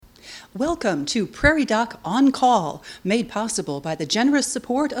Welcome to Prairie Doc On Call, made possible by the generous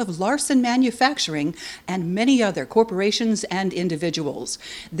support of Larson Manufacturing and many other corporations and individuals.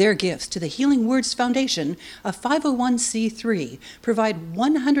 Their gifts to the Healing Words Foundation, a 501c3, provide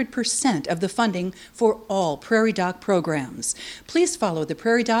 100% of the funding for all Prairie Doc programs. Please follow the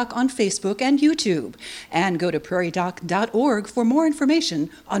Prairie Doc on Facebook and YouTube, and go to prairiedoc.org for more information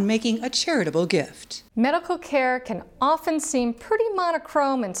on making a charitable gift. Medical care can often seem pretty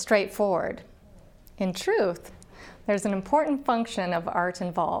monochrome and straightforward. In truth, there's an important function of art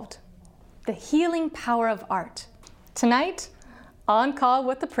involved: the healing power of art. Tonight, On Call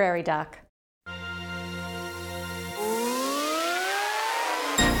with the Prairie Doc.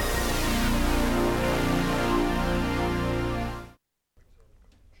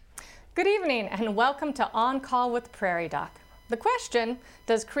 Good evening and welcome to On Call with Prairie Doc. The question,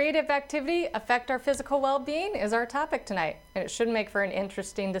 does creative activity affect our physical well-being, is our topic tonight, and it should make for an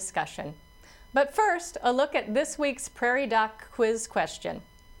interesting discussion. But first, a look at this week's Prairie Doc quiz question.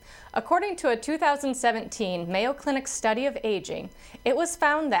 According to a 2017 Mayo Clinic study of aging, it was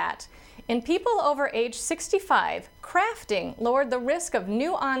found that in people over age 65, crafting lowered the risk of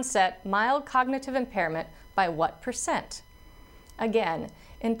new onset mild cognitive impairment by what percent? Again,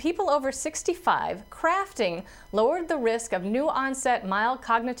 in people over 65, crafting lowered the risk of new onset mild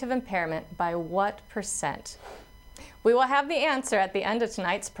cognitive impairment by what percent? We will have the answer at the end of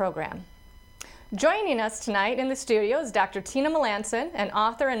tonight's program. Joining us tonight in the studio is Dr. Tina Melanson, an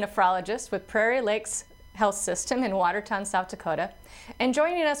author and nephrologist with Prairie Lakes Health System in Watertown, South Dakota. And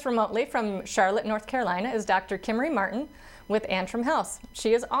joining us remotely from Charlotte, North Carolina is Dr. Kimmery Martin with Antrim Health.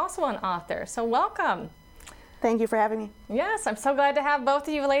 She is also an author, so welcome. Thank you for having me. Yes, I'm so glad to have both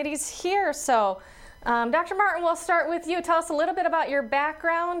of you ladies here. So, Dr. Martin, we'll start with you. Tell us a little bit about your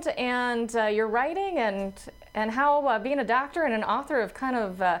background and your writing and how being a doctor and an author have kind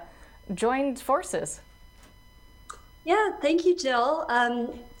of joined forces. Yeah, thank you, Jill.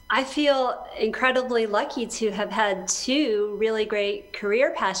 I feel incredibly lucky to have had two really great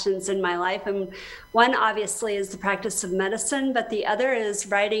career passions in my life. And one obviously is the practice of medicine, but the other is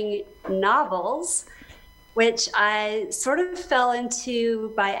writing novels, which I sort of fell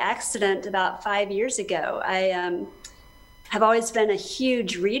into by accident about 5 years ago. I have always been a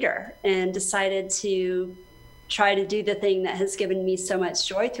huge reader and decided to try to do the thing that has given me so much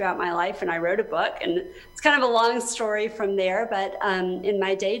joy throughout my life, and I wrote a book. And it's kind of a long story from there, but in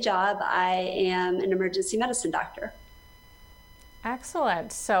my day job, I am an emergency medicine doctor.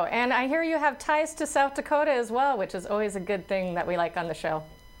 Excellent. So, and I hear you have ties to South Dakota as well, which is always a good thing that we like on the show.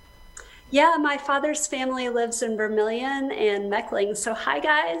 Yeah, my father's family lives in Vermilion and Meckling, so hi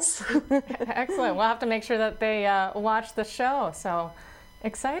guys. Excellent. We'll have to make sure that they watch the show, so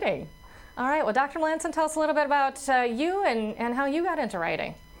exciting. All right, well, Dr. Melanson, tell us a little bit about you and how you got into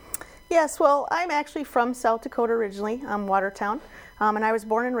writing. Yes, well, I'm actually from South Dakota originally, Watertown, and I was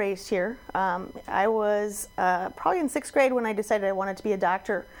born and raised here. I was probably in 6th grade when I decided I wanted to be a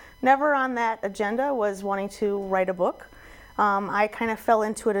doctor. Never on that agenda was wanting to write a book. I kind of fell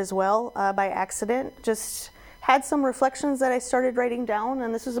into it as well by accident. Just had some reflections that I started writing down,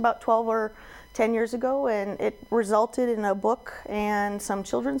 and this was about 12 or 10 years ago, and it resulted in a book and some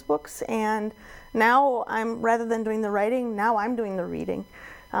children's books. And now rather than doing the writing, now I'm doing the reading,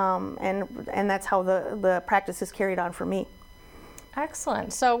 and that's how the practice is carried on for me.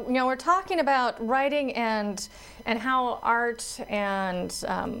 Excellent. So, we're talking about writing and how art and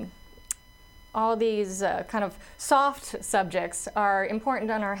all these kind of soft subjects are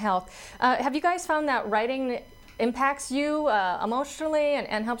important on our health. Have you guys found that writing impacts you emotionally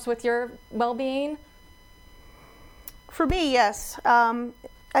and helps with your well-being? For me, yes.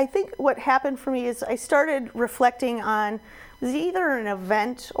 I think what happened for me is I started reflecting on, it was either an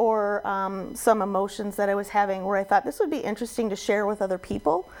event or some emotions that I was having where I thought this would be interesting to share with other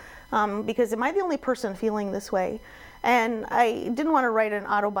people, because am I the only person feeling this way? And I didn't want to write an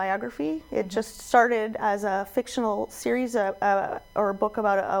autobiography. It just started as a fictional series or a book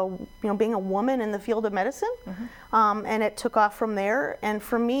about being a woman in the field of medicine, and it took off from there. And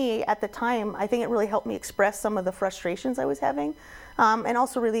for me, at the time, I think it really helped me express some of the frustrations I was having, and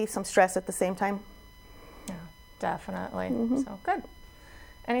also relieve some stress at the same time. Yeah, definitely. So good.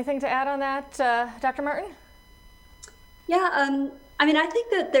 Anything to add on that, Dr. Martin? Yeah, I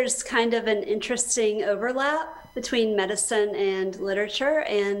think that there's kind of an interesting overlap between medicine and literature.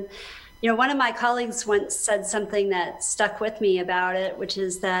 And, one of my colleagues once said something that stuck with me about it, which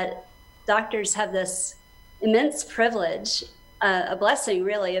is that doctors have this immense privilege, a blessing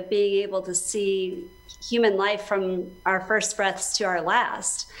really, of being able to see human life from our first breaths to our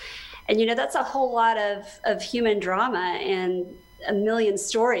last. And, that's a whole lot of human drama. And a million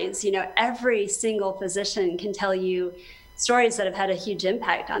stories. Every single physician can tell you stories that have had a huge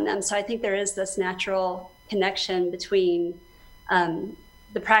impact on them. So I think there is this natural connection between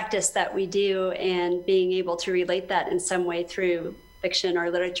the practice that we do and being able to relate that in some way through fiction or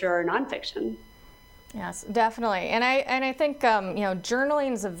literature or nonfiction. Yes, definitely. And I think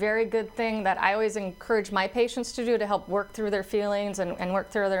journaling is a very good thing that I always encourage my patients to do to help work through their feelings and work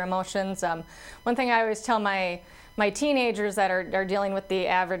through their emotions. One thing I always tell my teenagers that are dealing with the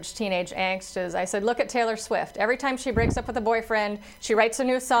average teenage angst is, I said, look at Taylor Swift. Every time she breaks up with a boyfriend, she writes a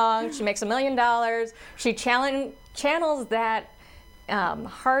new song, she makes $1 million, she channels that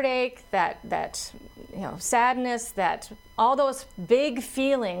heartache, that sadness, that all those big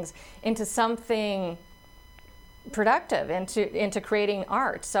feelings into something productive, into creating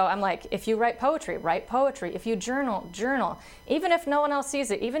art. So I'm like, if you write poetry, write poetry. If you journal. Even if no one else sees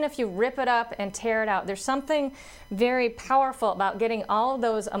it, even if you rip it up and tear it out, there's something very powerful about getting all of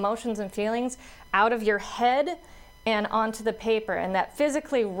those emotions and feelings out of your head and onto the paper. And that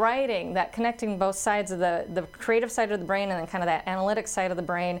physically writing, that connecting both sides of the creative side of the brain and then kind of that analytic side of the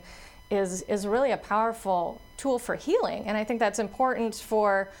brain is really a powerful tool for healing. And I think that's important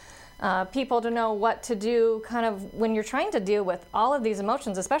for people to know what to do kind of when you're trying to deal with all of these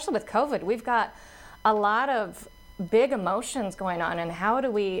emotions, especially with COVID. We've got a lot of big emotions going on, and how do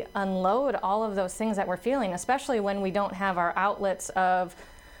we unload all of those things that we're feeling, especially when we don't have our outlets of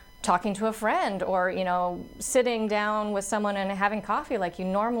talking to a friend or sitting down with someone and having coffee like you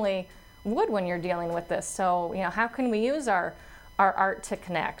normally would when you're dealing with this. So how can we use our art to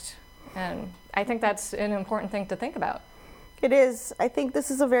connect? And I think that's an important thing to think about. It is. I think this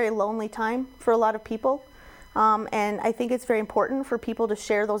is a very lonely time for a lot of people. And I think it's very important for people to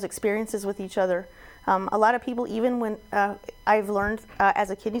share those experiences with each other. A lot of people, even when I've learned as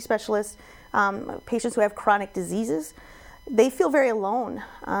a kidney specialist, patients who have chronic diseases, they feel very alone.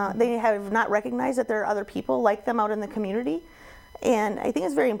 They have not recognized that there are other people like them out in the community. And I think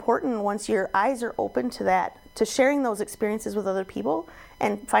it's very important once your eyes are open to that, to sharing those experiences with other people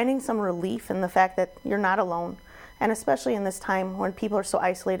and finding some relief in the fact that you're not alone. And especially in this time when people are so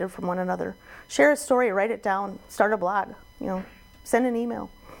isolated from one another. Share a story, write it down, start a blog, send an email.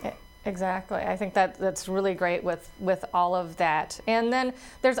 Exactly. I think that's really great with all of that. And then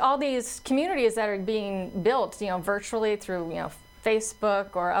there's all these communities that are being built, virtually through,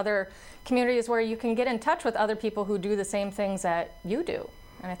 Facebook or other communities where you can get in touch with other people who do the same things that you do.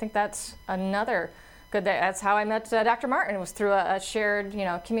 And I think that's another good, that's how I met Dr. Martin, was through a shared,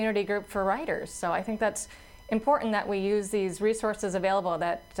 community group for writers. So I think that's important that we use these resources available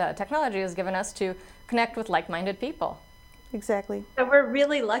that technology has given us to connect with like-minded people. Exactly. So we're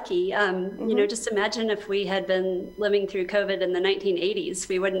really lucky. Just imagine if we had been living through COVID in the 1980s,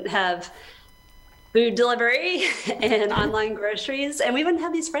 we wouldn't have food delivery and online groceries, and we wouldn't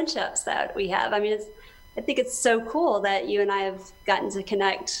have these friendships that we have. I mean, I think it's so cool that you and I have gotten to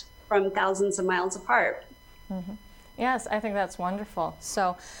connect from thousands of miles apart. Mm-hmm. Yes, I think that's wonderful.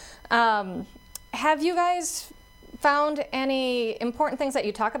 So, have you guys found any important things that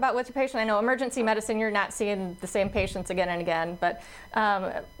you talk about with your patient? I know emergency medicine, you're not seeing the same patients again and again, but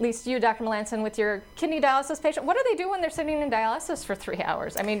at least you, Dr. Melanson, with your kidney dialysis patient, what do they do when they're sitting in dialysis for 3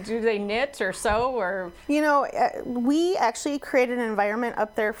 hours? I mean, do they knit or sew or? We actually created an environment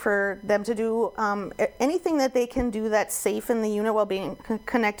up there for them to do anything that they can do that's safe in the unit while being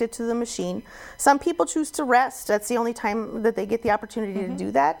connected to the machine. Some people choose to rest. That's the only time that they get the opportunity to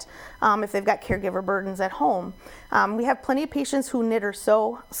do that, if they've got caregiver burdens at home. We have plenty of patients who knit or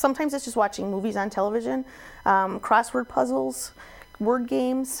sew. Sometimes it's just watching movies on television, crossword puzzles, word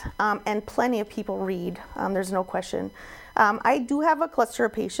games, and plenty of people read. There's no question. I do have a cluster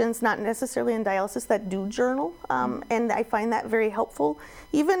of patients, not necessarily in dialysis, that do journal, and I find that very helpful.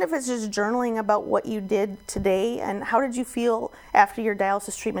 Even if it's just journaling about what you did today and how did you feel after your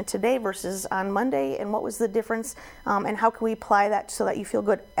dialysis treatment today versus on Monday, and what was the difference, and how can we apply that so that you feel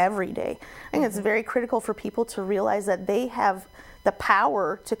good every day. I think it's very critical for people to realize that they have the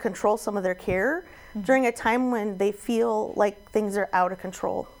power to control some of their care during a time when they feel like things are out of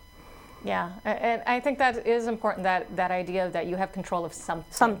control. Yeah, and I think that is important, that idea that you have control of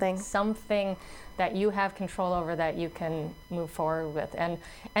something that you have control over that you can move forward with. And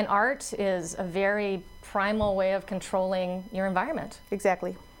art is a very primal way of controlling your environment.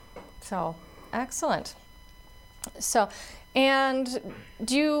 Exactly. So, excellent. So, and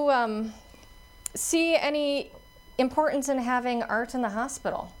do you see any importance in having art in the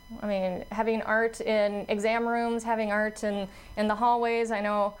hospital? I mean, having art in exam rooms, having art in the hallways. I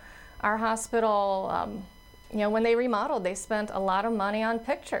know our hospital, when they remodeled, they spent a lot of money on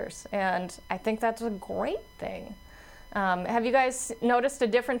pictures, and I think that's a great thing. Have you guys noticed a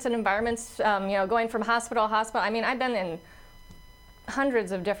difference in environments, going from hospital to hospital? I mean, I've been in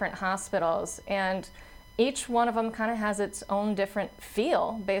hundreds of different hospitals, and each one of them kind of has its own different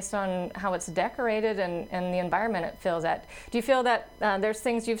feel based on how it's decorated and the environment it fills at. Do you feel that there's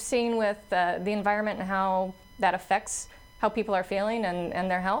things you've seen with the environment and how that affects how people are feeling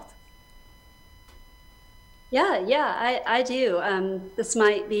and their health? Yeah, I do. This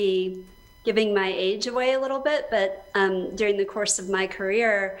might be giving my age away a little bit, but during the course of my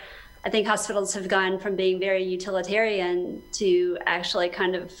career, I think hospitals have gone from being very utilitarian to actually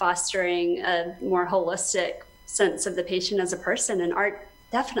kind of fostering a more holistic sense of the patient as a person, and art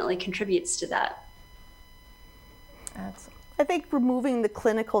definitely contributes to that. Absolutely. I think removing the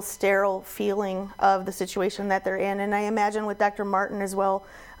clinical sterile feeling of the situation that they're in, and I imagine with Dr. Martin as well,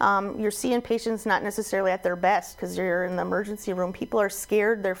 you're seeing patients not necessarily at their best because you're in the emergency room. People are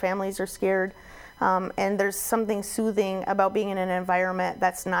scared, their families are scared, and there's something soothing about being in an environment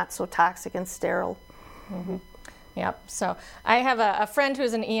that's not so toxic and sterile. Mm-hmm. Yep. So I have a friend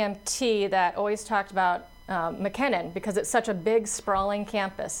who's an EMT that always talked about McKinnon because it's such a big, sprawling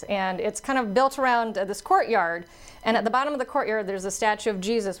campus, and it's kind of built around this courtyard. And at the bottom of the courtyard, there's a statue of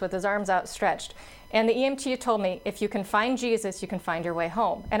Jesus with his arms outstretched. And the EMT told me, if you can find Jesus, you can find your way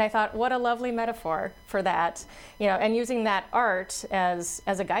home. And I thought, what a lovely metaphor for that, and using that art as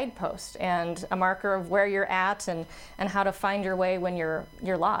a guidepost and a marker of where you're at and how to find your way when you're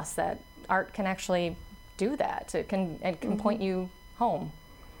lost. That art can actually do that. It can point you home.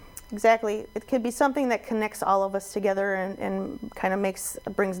 Exactly. It could be something that connects all of us together and kind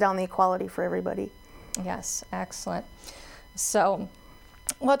of brings down the equality for everybody. Yes, excellent. So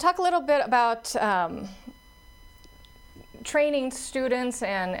we'll talk a little bit about training students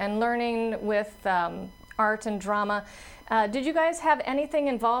and learning with art and drama. Did you guys have anything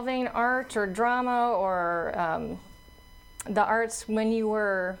involving art or drama or the arts when you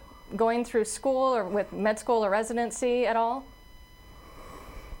were going through school or with med school or residency at all?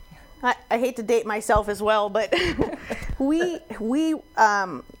 I hate to date myself as well, but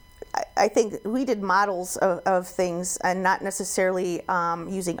I think we did models of things and not necessarily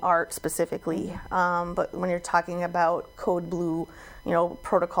using art specifically. But when you're talking about Code Blue,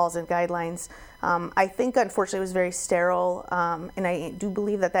 protocols and guidelines, I think unfortunately it was very sterile, and I do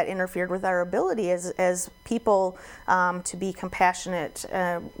believe that interfered with our ability as people to be compassionate.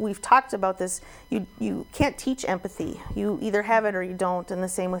 We've talked about this. You can't teach empathy. You either have it or you don't, and the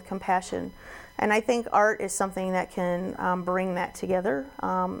same with compassion. And I think art is something that can bring that together,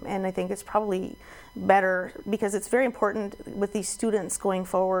 and I think it's probably better because it's very important with these students going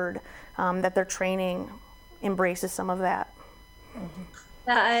forward that their training embraces some of that. Mm-hmm.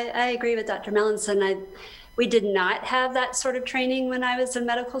 Yeah, I agree with Dr. Melanson. We did not have that sort of training when I was in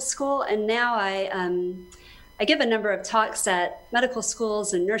medical school, and now I give a number of talks at medical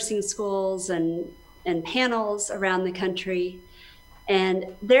schools and nursing schools and panels around the country. And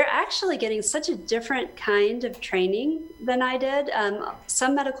they're actually getting such a different kind of training than I did.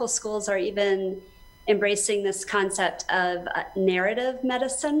 Some medical schools are even embracing this concept of narrative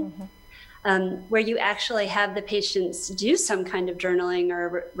medicine, where you actually have the patients do some kind of journaling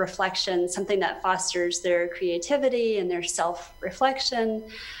or reflection, something that fosters their creativity and their self-reflection.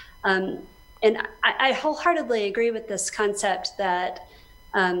 And I wholeheartedly agree with this concept that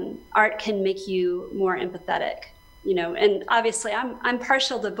art can make you more empathetic. And obviously I'm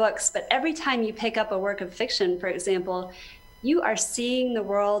partial to books, but every time you pick up a work of fiction, for example, you are seeing the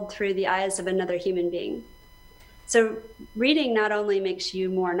world through the eyes of another human being. So reading not only makes you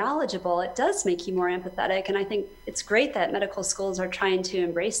more knowledgeable, it does make you more empathetic. And I think it's great that medical schools are trying to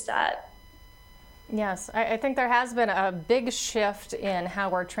embrace that. Yes, I think there has been a big shift in how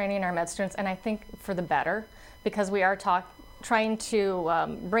we're training our med students, and I think for the better, because we are trying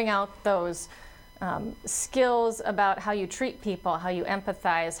to bring out those skills about how you treat people, how you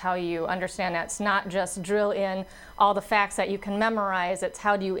empathize, how you understand that. It's not just drill in all the facts that you can memorize, it's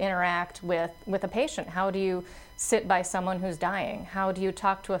how do you interact with a patient? How do you sit by someone who's dying? How do you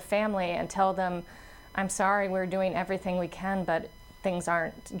talk to a family and tell them, I'm sorry, we're doing everything we can, but things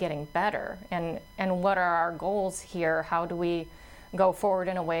aren't getting better? And what are our goals here? How do we go forward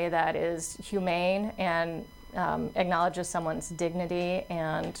in a way that is humane and acknowledges someone's dignity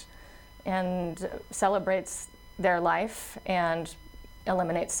and celebrates their life and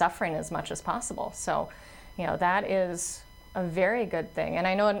eliminates suffering as much as possible? So, that is a very good thing. And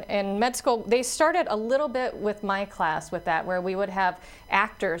I know in med school, they started a little bit with my class with that, where we would have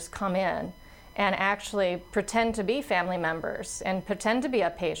actors come in and actually pretend to be family members and pretend to be a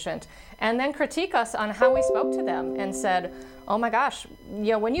patient and then critique us on how we spoke to them and said, oh my gosh,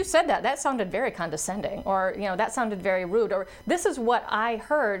 when you said that, that sounded very condescending, or, that sounded very rude, or this is what I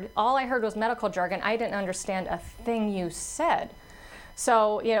heard. All I heard was medical jargon. I didn't understand a thing you said.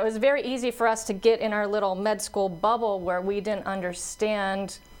 So, it was very easy for us to get in our little med school bubble where we didn't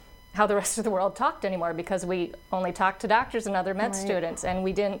understand how the rest of the world talked anymore, because we only talked to doctors and other med students, and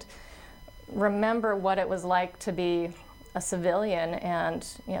we didn't remember what it was like to be a civilian, and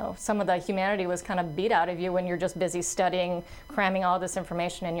some of the humanity was kind of beat out of you when you're just busy studying, cramming all this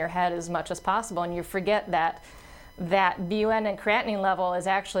information in your head as much as possible, and you forget that BUN and creatinine level is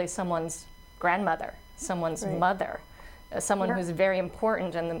actually someone's grandmother, someone's mother, someone who's very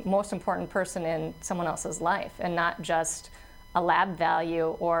important and the most important person in someone else's life, and not just a lab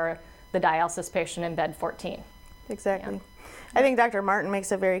value or the dialysis patient in bed 14. Exactly. I think Dr. Martin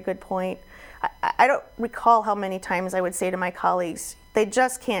makes a very good point. I don't recall how many times I would say to my colleagues, they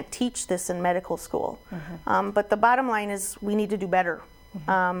just can't teach this in medical school. But the bottom line is we need to do better.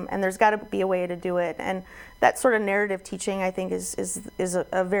 And there's got to be a way to do it. And that sort of narrative teaching, I think, is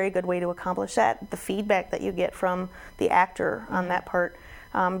a very good way to accomplish that. The feedback that you get from the actor on that part.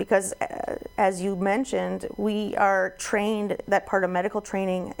 Because as you mentioned, we are trained, that part of medical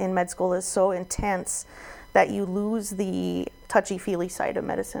training in med school is so intense that you lose the touchy-feely side of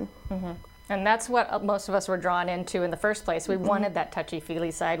medicine. And that's what most of us were drawn into in the first place. We wanted that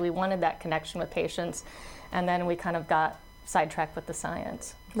touchy-feely side. We wanted that connection with patients. And then we kind of got sidetracked with the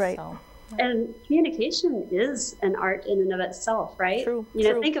science. Right. So, and communication is an art in and of itself, right? True.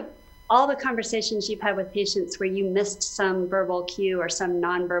 Think of all the conversations you've had with patients where you missed some verbal cue or some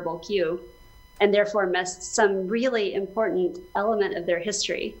nonverbal cue, and therefore missed some really important element of their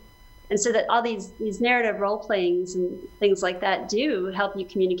history. And so that all these narrative role playings and things like that do help you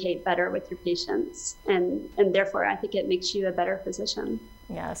communicate better with your patients. And therefore, I think it makes you a better physician.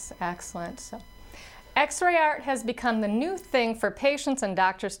 Yes, excellent. So, X-ray art has become the new thing for patients and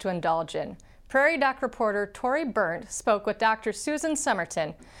doctors to indulge in. Prairie Doc reporter Tori Berndt spoke with Dr. Susan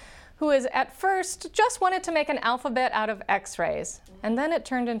Somerton, who is at first just wanted to make an alphabet out of X-rays, and then it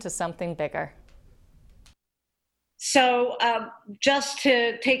turned into something bigger. So just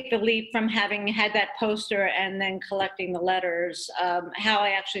to take the leap from having had that poster and then collecting the letters, how I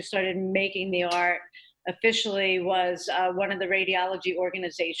actually started making the art officially was one of the radiology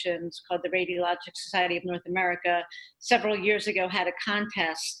organizations called the Radiologic Society of North America several years ago had a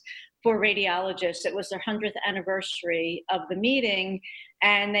contest for radiologists. It was their 100th anniversary of the meeting,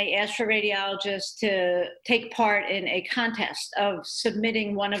 and they asked for radiologists to take part in a contest of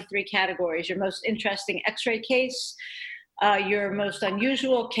submitting one of three categories: your most interesting X-ray case, your most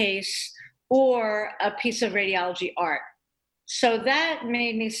unusual case, or a piece of radiology art. So that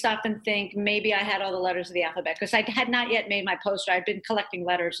made me stop and think maybe I had all the letters of the alphabet, because I had not yet made my poster. I'd been collecting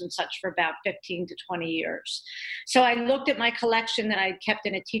letters and such for about 15 to 20 years. So I looked at my collection that I'd kept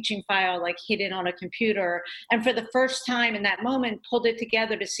in a teaching file, like hidden on a computer, and for the first time in that moment, pulled it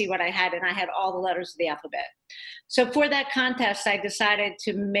together to see what I had, and I had all the letters of the alphabet. So for that contest, I decided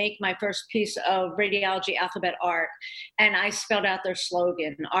to make my first piece of radiology alphabet art, and I spelled out their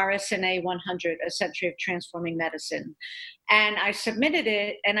slogan, RSNA 100, A Century of Transforming Medicine. And I submitted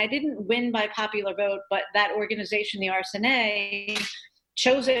it, and I didn't win by popular vote, but that organization, the RSNA,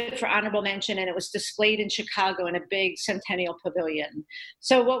 chose it for honorable mention, and it was displayed in Chicago in a big Centennial Pavilion.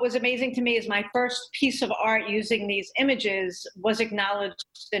 So what was amazing to me is my first piece of art using these images was acknowledged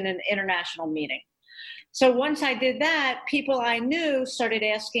in an international meeting. So once I did that, people I knew started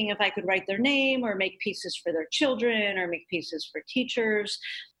asking if I could write their name or make pieces for their children or make pieces for teachers.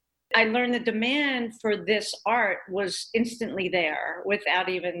 I learned the demand for this art was instantly there without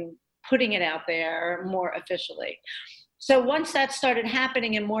even putting it out there more officially. So once that started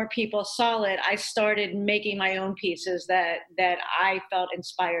happening and more people saw it, I started making my own pieces that I felt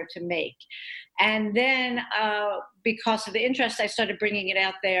inspired to make. And then because of the interest, I started bringing it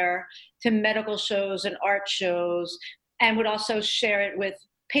out there to medical shows and art shows, and would also share it with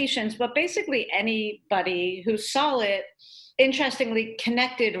patients, but basically anybody who saw it, interestingly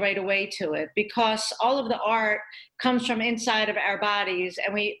connected right away to it, because all of the art comes from inside of our bodies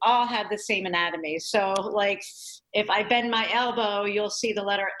and we all have the same anatomy. So like if I bend my elbow, you'll see the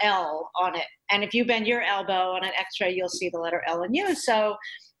letter L on it. And if you bend your elbow on an X-ray, you'll see the letter L in you. So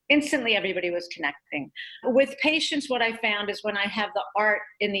instantly everybody was connecting. With patients, what I found is when I have the art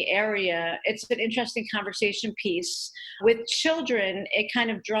in the area, it's an interesting conversation piece. With children, it kind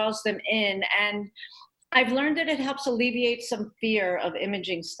of draws them in, and I've learned that it helps alleviate some fear of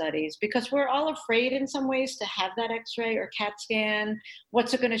imaging studies, because we're all afraid in some ways to have that X-ray or CAT scan.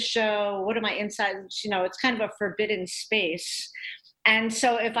 What's it going to show? What are my insides? You know, it's kind of a forbidden space. And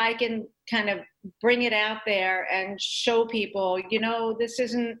so if I can kind of bring it out there and show people, this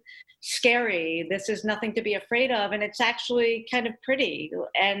isn't scary, this is nothing to be afraid of, and it's actually kind of pretty,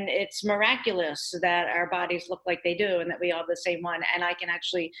 and it's miraculous that our bodies look like they do and that we all have the same one, and I can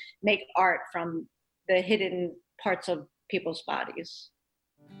actually make art from the hidden parts of people's bodies.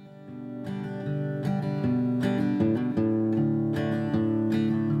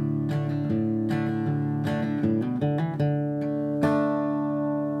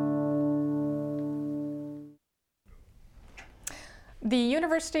 The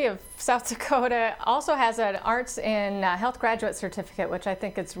University of South Dakota also has an Arts in Health graduate certificate, which I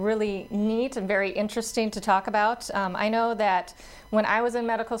think is really neat and very interesting to talk about. I know that when I was in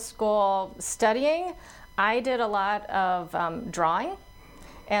medical school studying, I did a lot of drawing,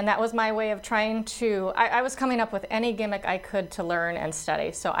 and that was my way of trying to, I was coming up with any gimmick I could to learn and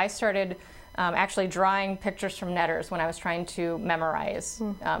study. So I started actually drawing pictures from netters when I was trying to memorize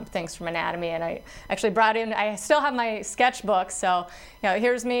things from anatomy, and I actually brought in, I still have my sketchbook, so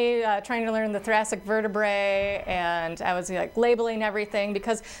here's me trying to learn the thoracic vertebrae, and I was like labeling everything,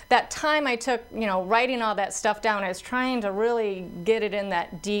 because that time I took writing all that stuff down, I was trying to really get it in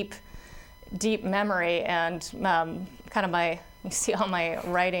that deep memory, and kind of you see all my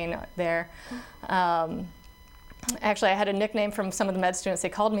writing there. Actually, I had a nickname from some of the med students. They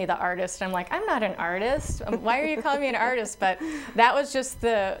called me the artist. I'm like, I'm not an artist. Why are you calling me an artist? But that was just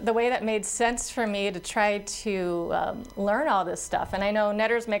the way that made sense for me to try to learn all this stuff. And I know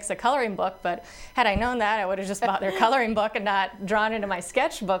Netters makes a coloring book, but had I known that, I would have just bought their coloring book and not drawn into my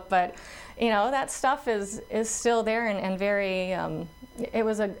sketchbook. But that stuff is still there, and very. It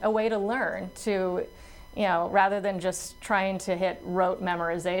was a way to learn to, rather than just trying to hit rote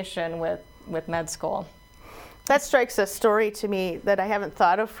memorization with med school. That strikes a story to me that I haven't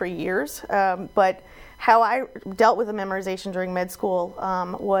thought of for years, but how I dealt with the memorization during med school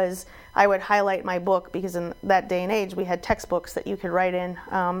was I would highlight my book, because in that day and age we had textbooks that you could write in,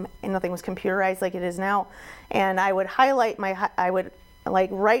 and nothing was computerized like it is now. And I would highlight I would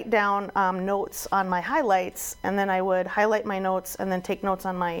write down notes on my highlights, and then I would highlight my notes and then take notes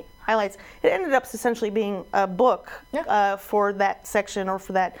on my highlights. It ended up essentially being a book for that section or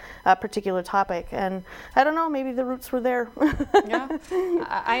for that particular topic. And I don't know, maybe the roots were there. Yeah,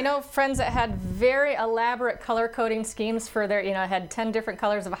 I know friends that had very elaborate color coding schemes for their, had 10 different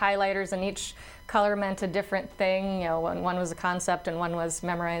colors of highlighters, and each color meant a different thing. One was a concept and one was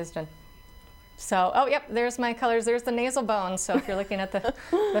memorized. And so, oh, yep, there's my colors. There's the nasal bone. So if you're looking at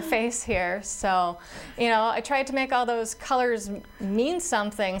the face here. So, I tried to make all those colors mean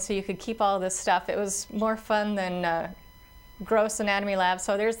something so you could keep all this stuff. It was more fun than gross anatomy lab.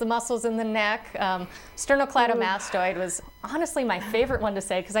 So there's the muscles in the neck. Sternocleidomastoid was honestly my favorite one to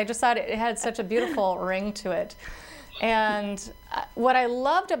say, because I just thought it had such a beautiful ring to it. And what I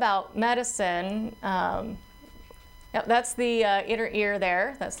loved about medicine, that's the inner ear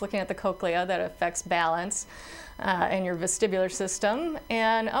there. That's looking at the cochlea that affects balance and your vestibular system.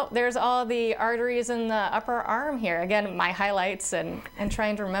 And there's all the arteries in the upper arm here. Again, my highlights and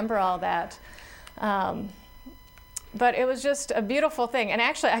trying to remember all that. But it was just a beautiful thing. And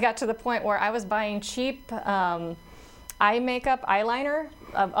actually, I got to the point where I was buying cheap eye makeup, eyeliner,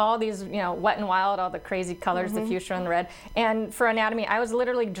 of all these, Wet n Wild, all the crazy colors, the fuchsia and the red. And for anatomy, I was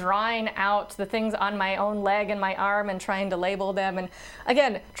literally drawing out the things on my own leg and my arm and trying to label them. And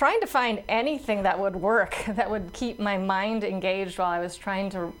again, trying to find anything that would work, that would keep my mind engaged while I was trying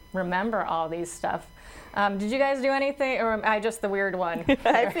to remember all these stuff. Did you guys do anything, or am I just the weird one?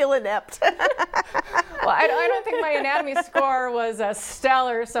 I feel inept. Well, I don't think my anatomy score was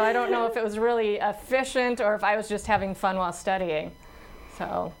stellar, so I don't know if it was really efficient or if I was just having fun while studying.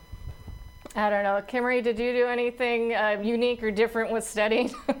 So, I don't know. Kimmery, did you do anything unique or different with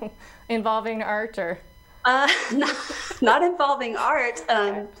studying involving art? Or? Not involving art.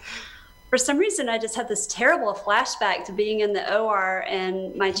 For some reason, I just had this terrible flashback to being in the OR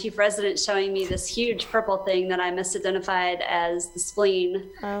and my chief resident showing me this huge purple thing that I misidentified as the spleen.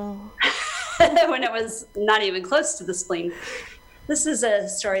 Oh. When it was not even close to the spleen. This is a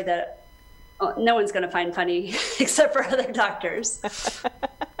story that no one's going to find funny except for other doctors.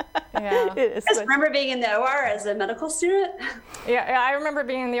 Yeah. You guys remember being in the OR as a medical student? Yeah, I remember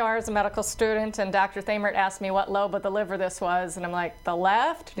being in the OR as a medical student, and Dr. Thamert asked me what lobe of the liver this was, and I'm like, the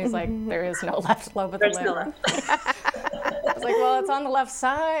left? And he's like, there is no left lobe of the liver. No left. I was like, well, it's on the left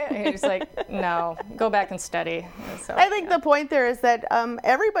side. And he's like, no, go back and study. So, I think the point there is that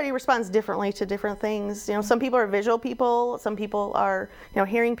everybody responds differently to different things. Some people are visual people, some people are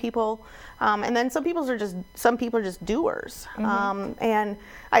hearing people, and then some people are just doers. And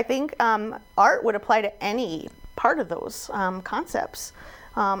I think art would apply to any part of those concepts.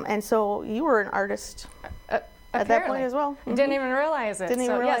 And so you were an artist at that point as well. Didn't even realize it. Didn't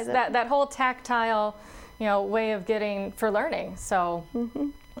even realize it. That whole tactile, way of getting for learning. So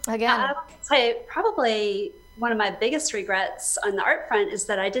again, I would say probably one of my biggest regrets on the art front is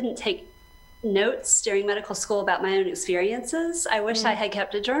that I didn't take notes during medical school about my own experiences. I wish I had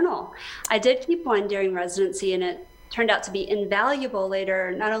kept a journal. I did keep one during residency, and it turned out to be invaluable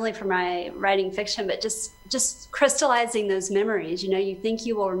later, not only for my writing fiction, but just crystallizing those memories. You think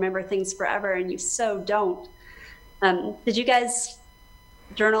you will remember things forever, and you so don't. Did you guys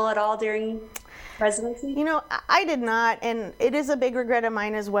journal at all during residency? I did not, and it is a big regret of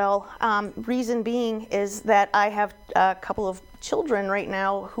mine as well. Reason being is that I have a couple of children right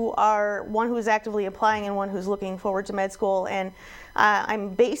now who are one who's actively applying and one who's looking forward to med school, and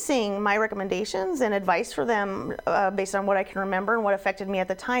I'm basing my recommendations and advice for them based on what I can remember and what affected me at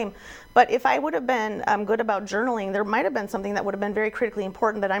the time. But if I would have been good about journaling, there might have been something that would have been very critically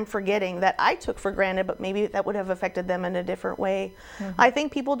important that I'm forgetting, that I took for granted, but maybe that would have affected them in a different way. I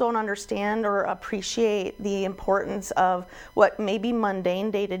think people don't understand or appreciate the importance of what may be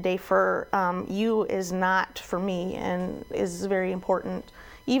mundane day to day for you is not for me, and is very important,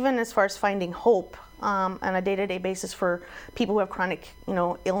 even as far as finding hope on a day-to-day basis for people who have chronic,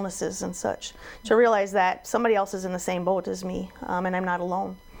 illnesses and such. To realize that somebody else is in the same boat as me, and I'm not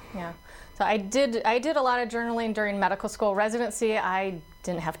alone. Yeah. So I did a lot of journaling during medical school. Residency, I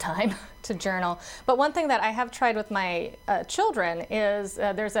didn't have time to journal. But one thing that I have tried with my children is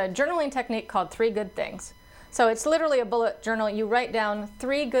there's a journaling technique called 3 Good Things. So it's literally a bullet journal. You write down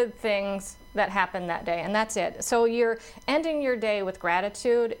 3 good things that happened that day, and that's it. So you're ending your day with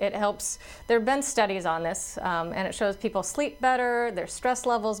gratitude. It helps. There have been studies on this, and it shows people sleep better, their stress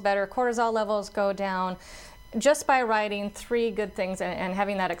levels better, cortisol levels go down, just by writing 3 good things and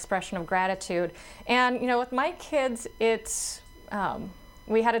having that expression of gratitude. And with my kids, it's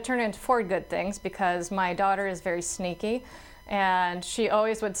we had to turn it into 4 good things because my daughter is very sneaky. And she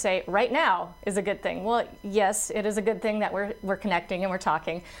always would say, right now is a good thing. Well, yes, it is a good thing that we're connecting and we're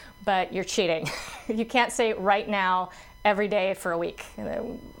talking, but you're cheating. You can't say right now every day for a week.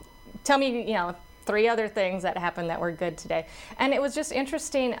 Tell me, 3 other things that happened that were good today. And it was just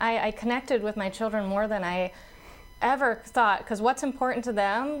interesting. I connected with my children more than I ever thought, because what's important to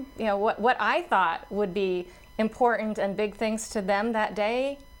them, what I thought would be important and big things to them that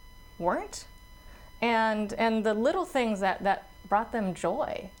day weren't. And the little things that brought them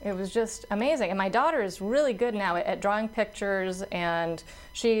joy. It was just amazing. And my daughter is really good now at drawing pictures, and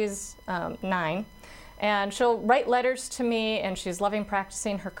she's 9. And she'll write letters to me, and she's loving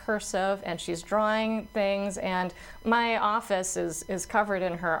practicing her cursive, and she's drawing things. And my office is covered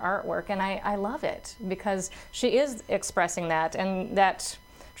in her artwork, and I love it because she is expressing that, and that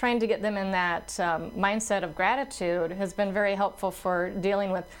trying to get them in that mindset of gratitude has been very helpful for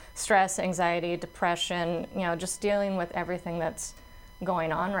dealing with stress, anxiety, depression, just dealing with everything that's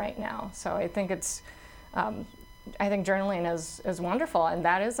going on right now. So I think I think journaling is wonderful, and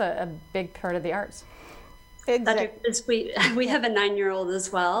that is a big part of the arts. Exactly. We have a 9-year-old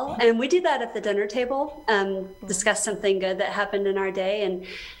as well, and we do that at the dinner table, discuss something good that happened in our day. And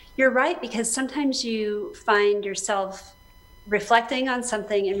you're right, because sometimes you find yourself reflecting on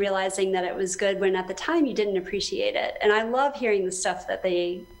something and realizing that it was good when at the time you didn't appreciate it. And I love hearing the stuff that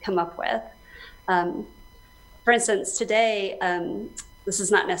they come up with. For instance, today, this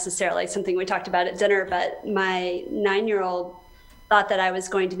is not necessarily something we talked about at dinner, but my 9-year-old thought that I was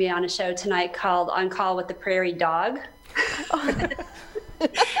going to be on a show tonight called On Call with the Prairie Dog. Right.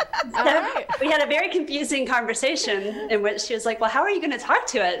 We had a very confusing conversation in which she was like, well, how are you going to talk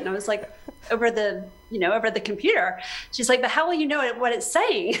to it? And I was like, over the computer. She's like, but how will you know what it's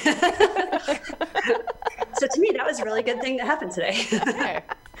saying? So to me, that was a really good thing that happened today. Okay.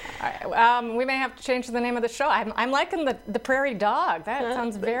 All right. We may have to change the name of the show. I'm liking the Prairie Dog. That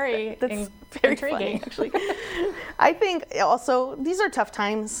sounds very very intriguing. Funny, actually. I think also these are tough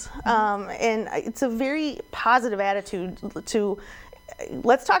times, and it's a very positive attitude to.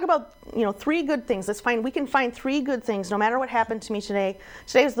 Let's talk about 3 good things. Let's find, we can find 3 good things no matter what happened to me today.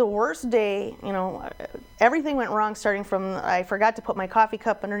 Today is the worst day. Everything went wrong, starting from I forgot to put my coffee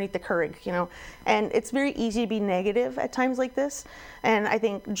cup underneath the Keurig. And it's very easy to be negative at times like this. And I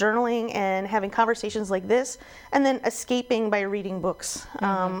think journaling and having conversations like this, and then escaping by reading books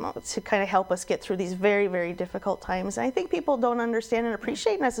to kind of help us get through these very, very difficult times. And I think people don't understand and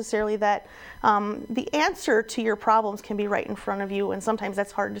appreciate necessarily that the answer to your problems can be right in front of you, and sometimes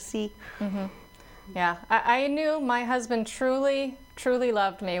that's hard to see. Mm-hmm. Yeah, I knew my husband truly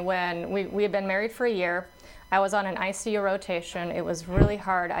loved me when we had been married for a year. I was on an ICU rotation. It was really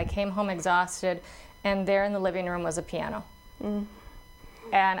hard. I came home exhausted, and there in the living room was a piano.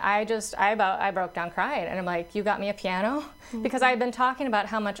 And I broke down crying, and I'm like, you got me a piano? Because I had been talking about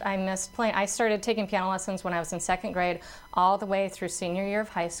how much I missed playing. I started taking piano lessons when I was in 2nd grade all the way through senior year of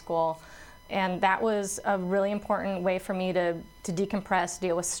high school. And that was a really important way for me to decompress,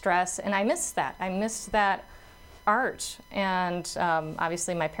 deal with stress. And I missed that. I missed that art. And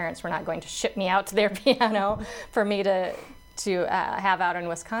obviously my parents were not going to ship me out to their piano for me to have out in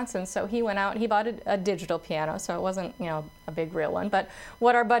Wisconsin. So he went out and he bought a digital piano. So it wasn't, a big real one, but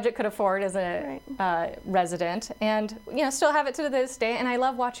what our budget could afford as a resident. And, still have it to this day. And I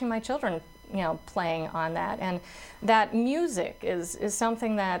love watching my children, playing on that. And that music is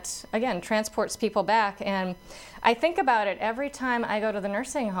something that, again, transports people back. And I think about it every time I go to the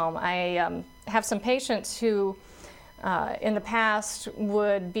nursing home. I have some patients who in the past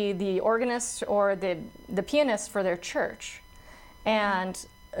would be the organist or the pianist for their church. And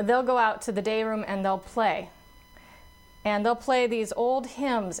they'll go out to the day room and they'll play. And they'll play these old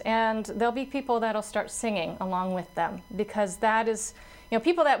hymns, and there'll be people that'll start singing along with them, because that is,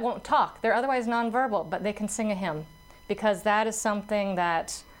 people that won't talk, they're otherwise nonverbal, but they can sing a hymn, because that is something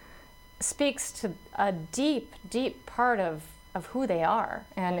that speaks to a deep, deep part of who they are.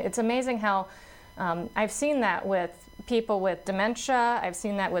 And it's amazing how I've seen that with people with dementia. I've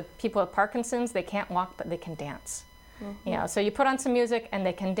seen that with people with Parkinson's. They can't walk, but they can dance. So you put on some music and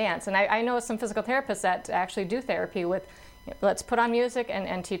they can dance. And I know some physical therapists that actually do therapy with, let's put on music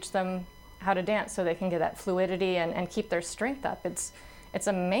and teach them how to dance so they can get that fluidity and keep their strength up. It's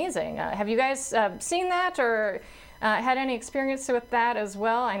amazing. Have you guys seen that or had any experience with that as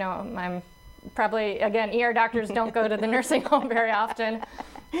well? I know I'm probably, again, ER doctors don't go to the nursing home very often.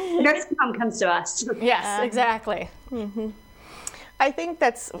 Nursing home comes to us. Yes, exactly. I think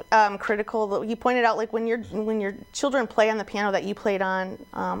that's critical. You pointed out, like when your children play on the piano that you played on,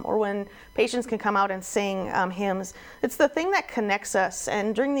 or when patients can come out and sing hymns. It's the thing that connects us.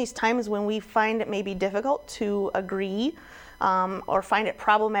 And during these times when we find it may be difficult to agree, or find it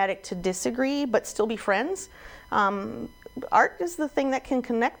problematic to disagree, but still be friends, art is the thing that can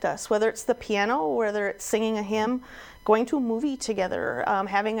connect us. Whether it's the piano, whether it's singing a hymn, going to a movie together,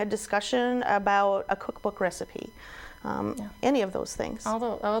 having a discussion about a cookbook recipe. Any of those things.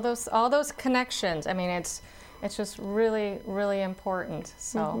 All those connections. I mean, it's just really, really important.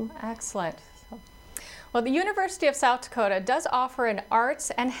 So excellent. Well, the University of South Dakota does offer an Arts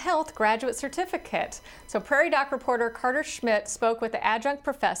and Health Graduate Certificate. So Prairie Doc reporter Carter Schmidt spoke with the adjunct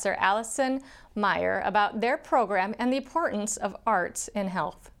professor Allison Meyer about their program and the importance of arts in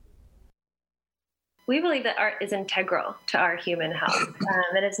health. We believe that art is integral to our human health.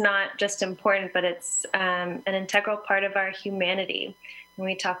 That it's not just important, but it's an integral part of our humanity. When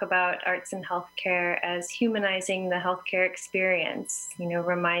we talk about arts and healthcare as humanizing the healthcare experience,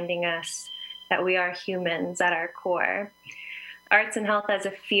 reminding us that we are humans at our core. Arts and health as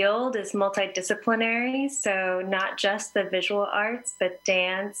a field is multidisciplinary, so not just the visual arts, but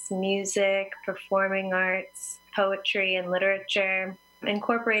dance, music, performing arts, poetry, and literature,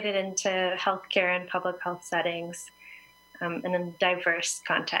 incorporated into healthcare and public health settings and in diverse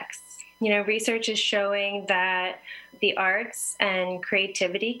contexts. Research is showing that the arts and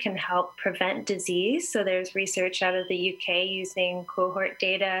creativity can help prevent disease. So there's research out of the UK using cohort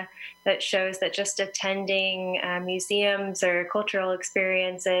data that shows that just attending museums or cultural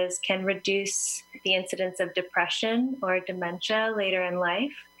experiences can reduce the incidence of depression or dementia later in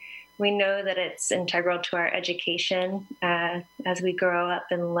life. We know that it's integral to our education as we grow up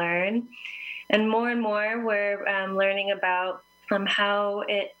and learn. And more we're learning about how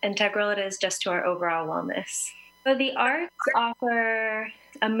integral it is just to our overall wellness. So the arts offer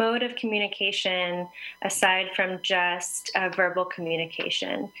a mode of communication aside from just verbal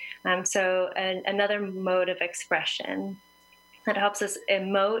communication. Another mode of expression that helps us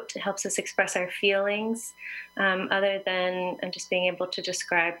emote, helps us express our feelings other than just being able to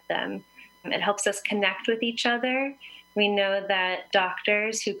describe them. It helps us connect with each other. We know that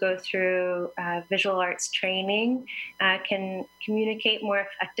doctors who go through visual arts training can communicate more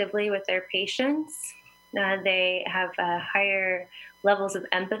effectively with their patients. They have higher levels of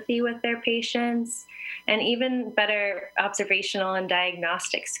empathy with their patients and even better observational and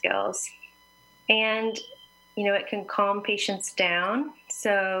diagnostic skills. And it can calm patients down.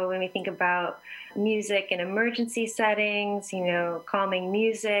 So when we think about music in emergency settings, calming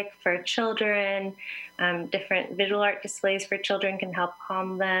music for children, different visual art displays for children can help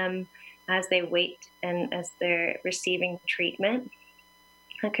calm them as they wait and as they're receiving treatment.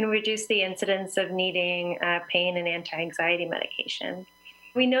 It can reduce the incidence of needing pain and anti-anxiety medication.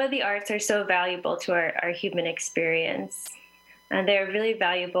 We know the arts are so valuable to our human experience. And they're really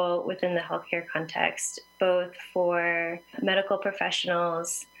valuable within the healthcare context, both for medical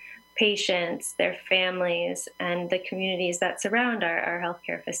professionals, patients, their families, and the communities that surround our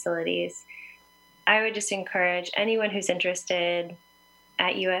healthcare facilities. I would just encourage anyone who's interested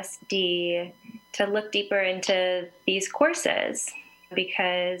at USD to look deeper into these courses,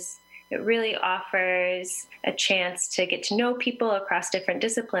 because it really offers a chance to get to know people across different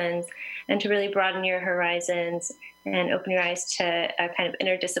disciplines and to really broaden your horizons and open your eyes to a kind of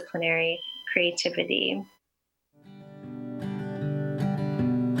interdisciplinary creativity.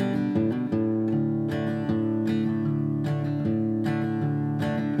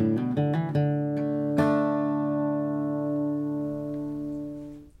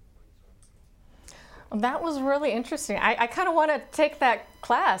 That was really interesting. I kind of want to take that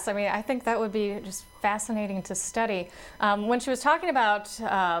class. I mean, I think that would be just fascinating to study. When she was talking about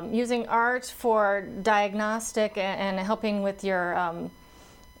using art for diagnostic and helping with your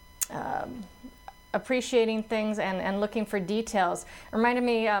appreciating things and looking for details, it reminded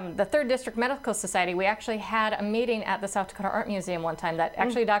me the 3rd District Medical Society. We actually had a meeting at the South Dakota Art Museum one time that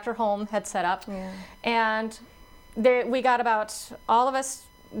actually Dr. Holm had set up. Yeah. And we got about all of us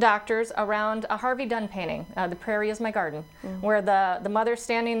doctors around a Harvey Dunn painting, The Prairie is My Garden, where the mother's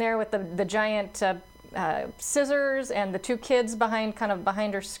standing there with the giant scissors and the 2 kids behind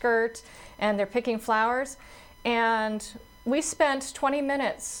her skirt, and they're picking flowers. And we spent 20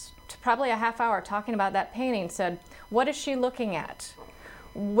 minutes to probably a half hour talking about that painting. Said, what is she looking at?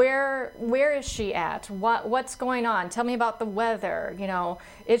 Where is she at? What's going on? Tell me about the weather. You know,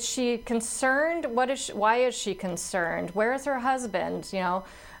 is she concerned? Why is she concerned? Where is her husband? You know,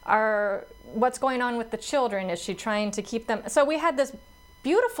 what's going on with the children? Is she trying to keep them? So we had this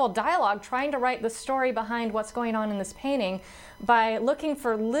beautiful dialogue trying to write the story behind what's going on in this painting by looking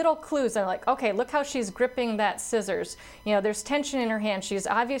for little clues. And like, okay, look how she's gripping that scissors. You know, there's tension in her hand. She's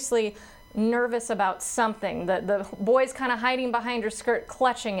obviously nervous about something. The boy's kind of hiding behind her skirt,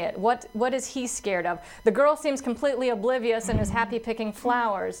 clutching it. What is he scared of? The girl seems completely oblivious and is happy picking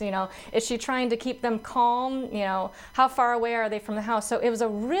flowers. You know, is she trying to keep them calm? You know, how far away are they from the house? So it was a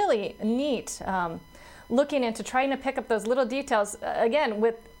really neat looking into trying to pick up those little details. Again,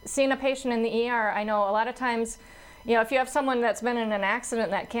 with seeing a patient in the ER, I know a lot of times, you know, if you have someone that's been in an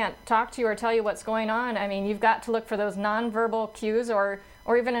accident that can't talk to you or tell you what's going on, I mean, you've got to look for those nonverbal cues, or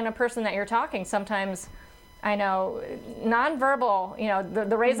even in a person that you're talking. Sometimes, I know, nonverbal, you know,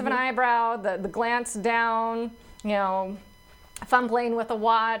 the raise of an eyebrow, the glance down, you know, fumbling with a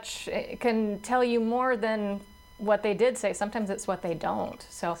watch, it can tell you more than what they did say. Sometimes it's what they don't.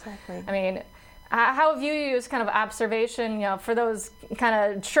 So, exactly. I mean, how have you used kind of observation, you know, for those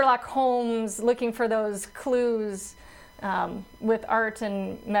kind of Sherlock Holmes, looking for those clues with art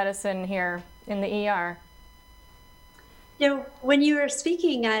and medicine here in the ER? You know, when you were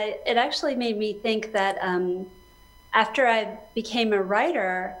speaking, it actually made me think that after I became a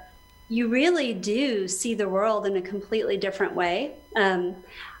writer, you really do see the world in a completely different way. I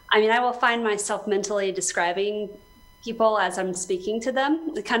mean, I will find myself mentally describing people as I'm speaking to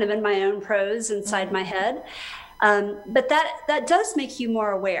them, kind of in my own prose inside my head. But that does make you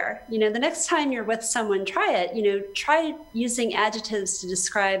more aware. You know, the next time you're with someone, try it. You know, try using adjectives to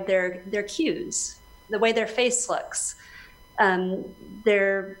describe their cues, the way their face looks,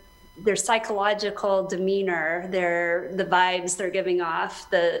 their psychological demeanor, the vibes they're giving off,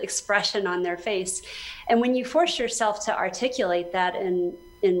 the expression on their face. And when you force yourself to articulate that in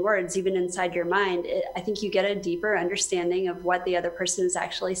words, even inside your mind, I think you get a deeper understanding of what the other person is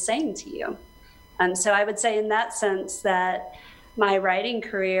actually saying to you. So I would say in that sense that my writing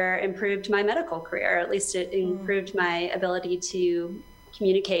career improved my medical career, or at least it improved my ability to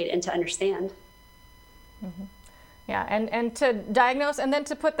communicate and to understand. Mm-hmm. Yeah, and to diagnose and then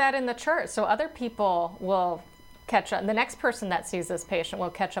to put that in the chart so other people will catch up. The next person that sees this patient will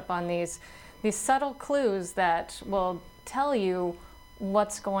catch up on these subtle clues that will tell you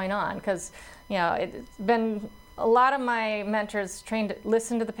what's going on. Because, you know, it's been a lot of my mentors trained to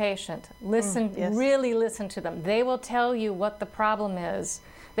listen to the patient, really listen to them. They will tell you what the problem is.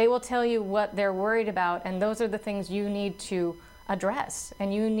 They will tell you what they're worried about, and those are the things you need to address.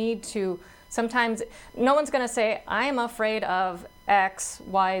 And you need to, sometimes, no one's going to say, I am afraid of X,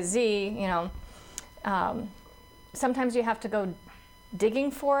 Y, Z, you know. Sometimes you have to go digging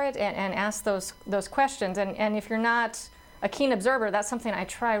for it and ask those questions. And if you're not a keen observer, that's something I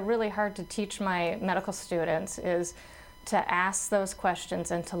try really hard to teach my medical students, is to ask those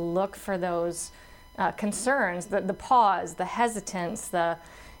questions and to look for those concerns, the pause, the hesitance,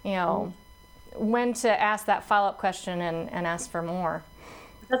 when to ask that follow-up question and ask for more.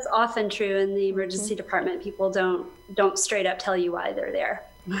 That's often true in the emergency department. People don't straight up tell you why they're there.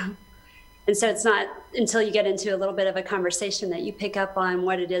 And so it's not until you get into a little bit of a conversation that you pick up on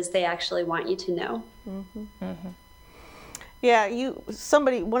what it is they actually want you to know. Yeah,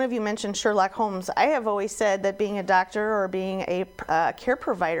 one of you mentioned Sherlock Holmes. I have always said that being a doctor or being a care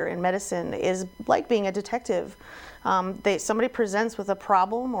provider in medicine is like being a detective. Somebody presents with a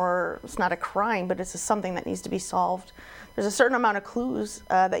problem, or it's not a crime, but it's something that needs to be solved. There's a certain amount of clues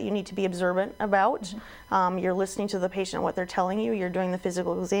that you need to be observant about. You're listening to the patient, what they're telling you. You're doing the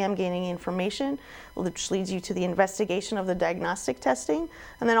physical exam, gaining information, which leads you to the investigation of the diagnostic testing,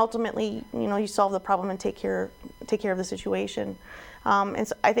 and then ultimately, you solve the problem and take care of the situation. And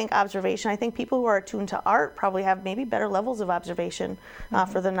so I think observation. I think people who are attuned to art probably have maybe better levels of observation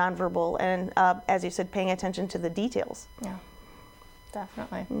for the nonverbal, and as you said, paying attention to the details. Yeah,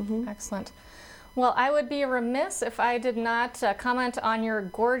 definitely. Excellent. Well, I would be remiss if I did not comment on your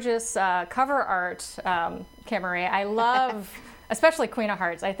gorgeous cover art, Kim-Marie. I love, especially Queen of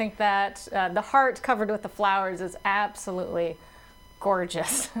Hearts. I think that the heart covered with the flowers is absolutely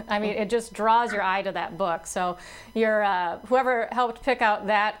gorgeous. I mean, it just draws your eye to that book. So your whoever helped pick out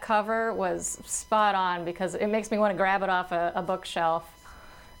that cover was spot on, because it makes me want to grab it off a bookshelf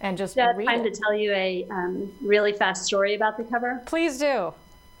and just read it. Time to tell you a really fast story about the cover? Please do.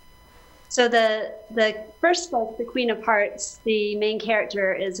 So the first book, The Queen of Hearts, the main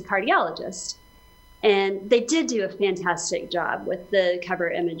character is a cardiologist. And they did do a fantastic job with the cover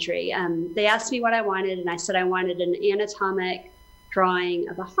imagery. They asked me what I wanted, and I said I wanted an anatomic drawing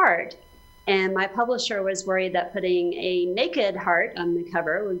of a heart. And my publisher was worried that putting a naked heart on the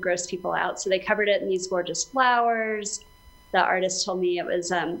cover would gross people out. So they covered it in these gorgeous flowers. The artist told me it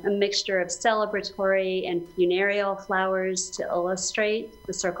was a mixture of celebratory and funereal flowers to illustrate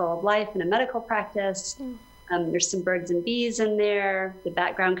the circle of life in a medical practice. There's some birds and bees in there, the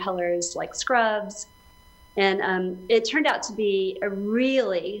background colors like scrubs. And it turned out to be a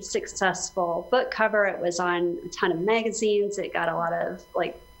really successful book cover. It was on a ton of magazines. It got a lot of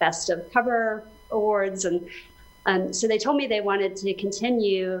best of cover awards. And so they told me they wanted to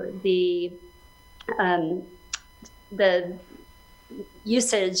continue the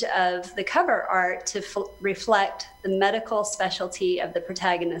usage of the cover art to reflect the medical specialty of the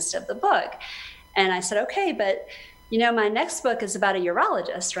protagonist of the book. And I said, okay, but my next book is about a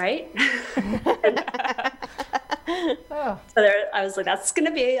urologist, right? So I was like, that's going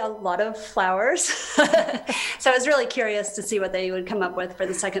to be a lot of flowers. So I was really curious to see what they would come up with for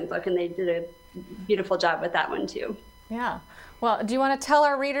the second book, and they did a beautiful job with that one too. Yeah. Well, do you want to tell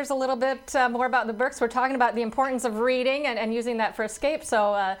our readers a little bit more about the books? We're talking about the importance of reading and using that for escape,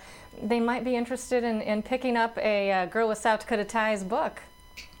 so they might be interested in picking up a Girl with South Dakota Ties book.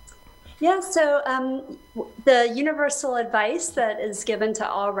 Yeah, so the universal advice that is given to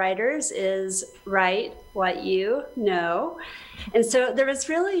all writers is write what you know. And so there was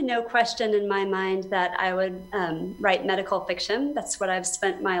really no question in my mind that I would write medical fiction. That's what I've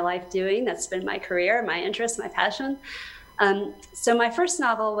spent my life doing. That's been my career, my interest, my passion. So my first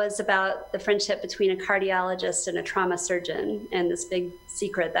novel was about the friendship between a cardiologist and a trauma surgeon, and this big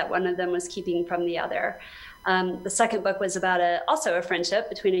secret that one of them was keeping from the other. The second book was about also a friendship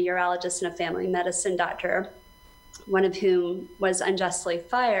between a urologist and a family medicine doctor, one of whom was unjustly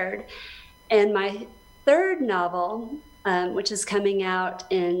fired. And my third novel, which is coming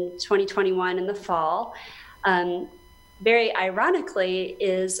out in 2021 in the fall, very ironically,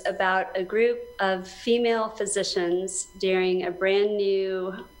 is about a group of female physicians during a brand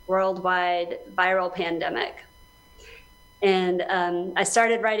new worldwide viral pandemic. And I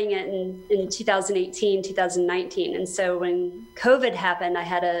started writing it in 2018, 2019. And so when COVID happened, I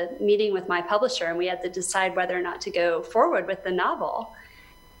had a meeting with my publisher, and we had to decide whether or not to go forward with the novel.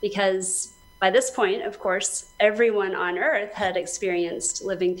 Because by this point, of course, everyone on Earth had experienced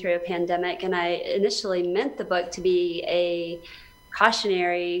living through a pandemic. And I initially meant the book to be a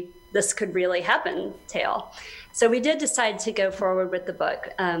cautionary, this could really happen tale. So we did decide to go forward with the book.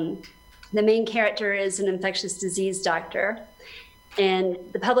 The main character is an infectious disease doctor, and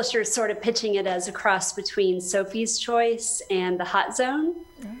the publisher is sort of pitching it as a cross between Sophie's Choice and The Hot Zone.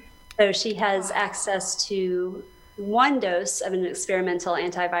 So she has access to one dose of an experimental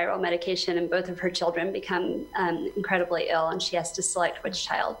antiviral medication, and both of her children become incredibly ill, and she has to select which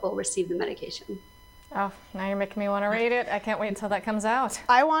child will receive the medication. Oh, now you're making me want to read it. I can't wait until that comes out.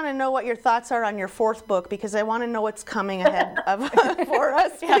 I want to know what your thoughts are on your fourth book, because I want to know what's coming ahead for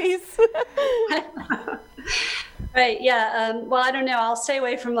us, please. Right, yeah. Well, I don't know. I'll stay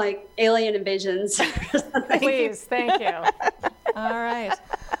away from alien invasions. Please, thank you. All right.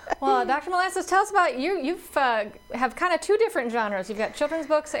 Well, Dr. Molasses, tell us about you. You've have kind of two different genres. You've got children's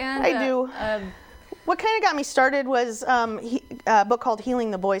books and I do. What kind of got me started was a book called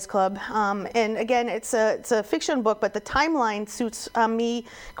Healing the Boys Club. And again, it's a fiction book, but the timeline suits me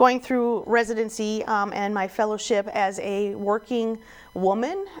going through residency and my fellowship as a working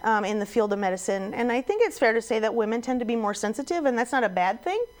woman in the field of medicine. And I think it's fair to say that women tend to be more sensitive, and that's not a bad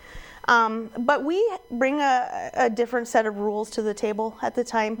thing. But we bring a different set of rules to the table at the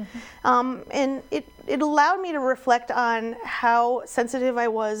time. And it allowed me to reflect on how sensitive I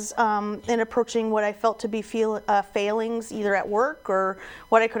was in approaching what I felt to be failings either at work or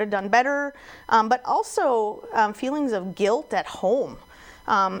what I could have done better, but also feelings of guilt at home.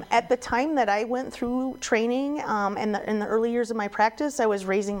 At the time that I went through training and in the early years of my practice, I was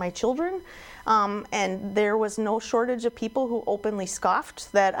raising my children. And there was no shortage of people who openly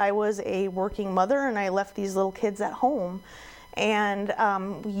scoffed that I was a working mother and I left these little kids at home. And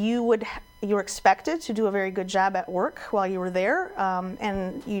you were expected to do a very good job at work while you were there,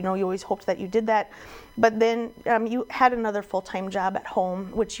 and you always hoped that you did that. But then you had another full-time job at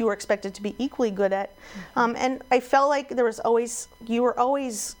home, which you were expected to be equally good at. And I felt like you were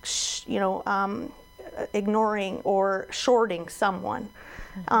always, ignoring or shorting someone.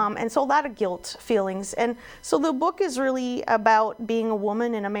 And so a lot of guilt feelings. And so the book is really about being a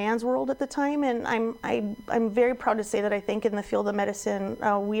woman in a man's world at the time. And I'm very proud to say that I think in the field of medicine,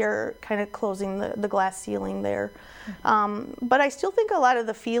 we are kind of closing the glass ceiling there. But I still think a lot of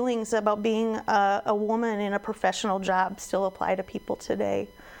the feelings about being a woman in a professional job still apply to people today.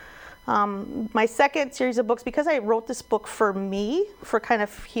 My second series of books, because I wrote this book for me, for kind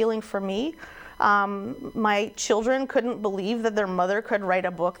of healing for me, my children couldn't believe that their mother could write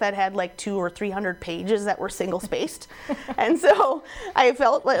a book that had like 200 or 300 pages that were single-spaced. And so I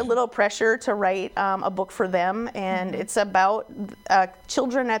felt a little pressure to write a book for them. And it's about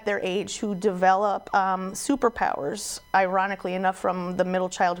children at their age who develop superpowers, ironically enough, from the middle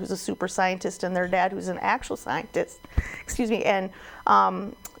child who's a super scientist and their dad who's an actual scientist. And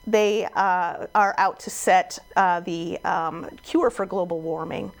they are out to set the cure for global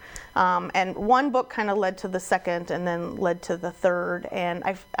warming. And one book kind of led to the second and then led to the third. And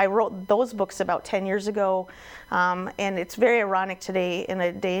I wrote those books about 10 years ago. And it's very ironic today in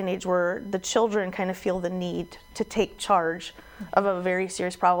a day and age where the children kind of feel the need to take charge of a very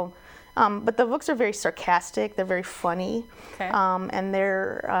serious problem. But the books are very sarcastic. They're very funny. Okay. And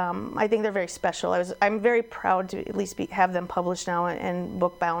I think they're very special. I'm very proud to at least have them published now and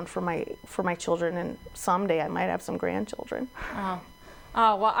book bound for my children. And someday I might have some grandchildren.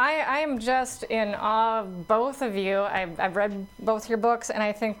 Oh, well, I am just in awe of both of you. I've read both your books, and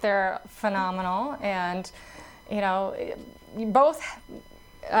I think they're phenomenal. And, you both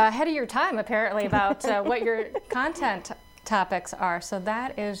ahead of your time, apparently, about what your content topics are. So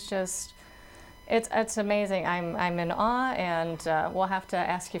that is just, it's amazing. I'm in awe, and we'll have to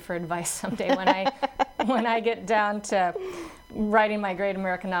ask you for advice someday when I get down to writing my great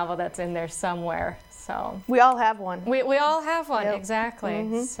American novel that's in there somewhere. So we all have one. We all have one, yep. Exactly.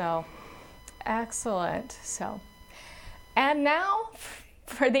 Mm-hmm. So excellent. So, and now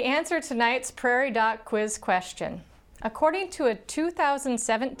for the answer to tonight's Prairie Doc quiz question. According to a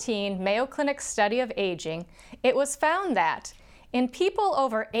 2017 Mayo Clinic study of aging, it was found that in people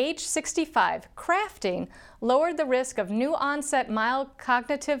over age 65, crafting lowered the risk of new onset mild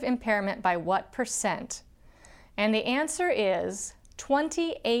cognitive impairment by what %? And the answer is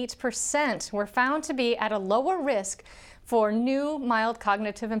 28% were found to be at a lower risk for new mild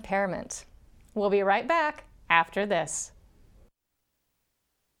cognitive impairment. We'll be right back after this.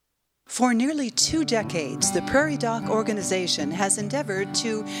 For nearly 2 decades, the Prairie Doc organization has endeavored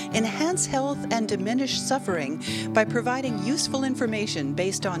to enhance health and diminish suffering by providing useful information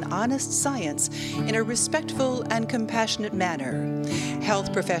based on honest science in a respectful and compassionate manner.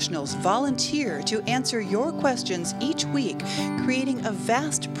 Health professionals volunteer to answer your questions each week, creating a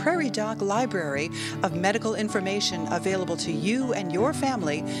vast Prairie Doc library of medical information available to you and your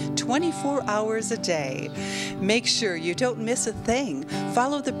family 24 hours a day. Make sure you don't miss a thing.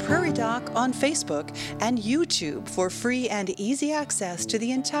 Follow the Prairie Doc on Facebook and YouTube for free and easy access to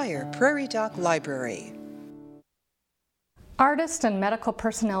the entire Prairie Doc library. Artists and medical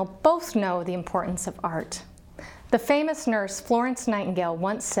personnel both know the importance of art. The famous nurse Florence Nightingale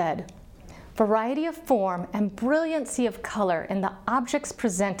once said, "Variety of form and brilliancy of color in the objects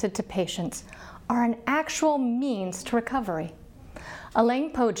presented to patients are an actual means to recovery."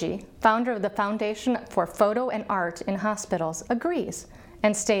 Elaine Poggi, founder of the Foundation for Photo and Art in Hospitals, agrees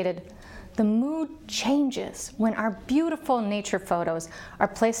and stated, "The mood changes when our beautiful nature photos are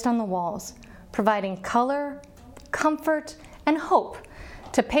placed on the walls, providing color, comfort, and hope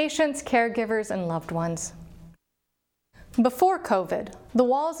to patients, caregivers, and loved ones. Before COVID, the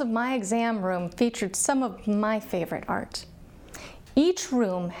walls of my exam room featured some of my favorite art. Each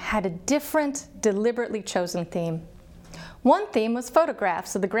room had a different, deliberately chosen theme. One theme was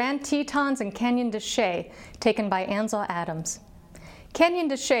photographs of the Grand Tetons and Canyon de Chelly taken by Ansel Adams. Canyon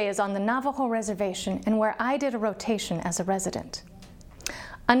de Chelly is on the Navajo Reservation and where I did a rotation as a resident.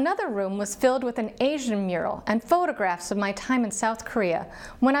 Another room was filled with an Asian mural and photographs of my time in South Korea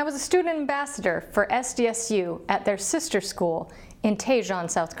when I was a student ambassador for SDSU at their sister school in Daejeon,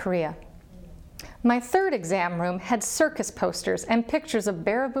 South Korea. My third exam room had circus posters and pictures of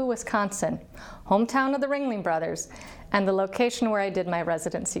Baraboo, Wisconsin, hometown of the Ringling Brothers, and the location where I did my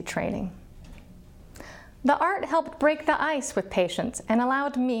residency training. The art helped break the ice with patients and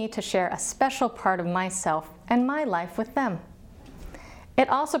allowed me to share a special part of myself and my life with them. It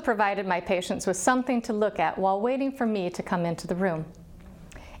also provided my patients with something to look at while waiting for me to come into the room.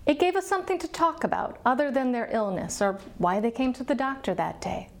 It gave us something to talk about other than their illness or why they came to the doctor that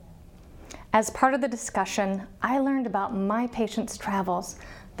day. As part of the discussion, I learned about my patients' travels,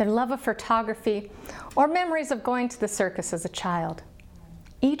 their love of photography, or memories of going to the circus as a child.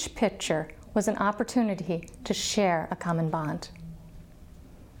 Each picture was an opportunity to share a common bond.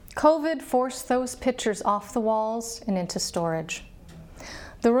 COVID forced those pictures off the walls and into storage.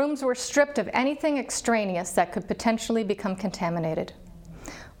 The rooms were stripped of anything extraneous that could potentially become contaminated.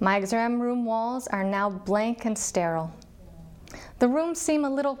 My exam room walls are now blank and sterile. The rooms seem a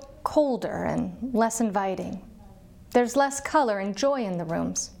little colder and less inviting. There's less color and joy in the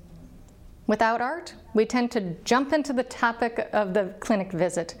rooms. Without art, we tend to jump into the topic of the clinic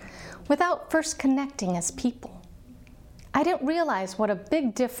visit without first connecting as people. I didn't realize what a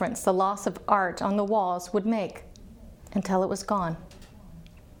big difference the loss of art on the walls would make until it was gone.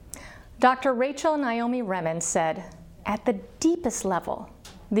 Dr. Rachel Naomi Remen said, "At the deepest level,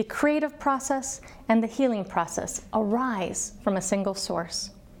 the creative process and the healing process arise from a single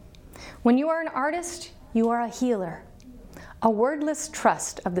source. When you are an artist, you are a healer. A wordless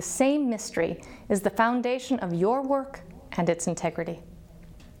trust of the same mystery is the foundation of your work and its integrity."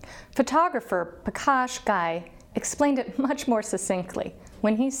 Photographer Prakash Ghai explained it much more succinctly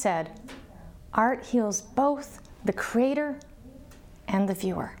when he said, "Art heals both the creator and the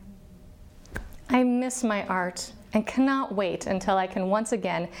viewer." I miss my art and cannot wait until I can once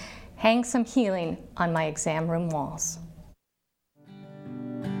again hang some healing on my exam room walls.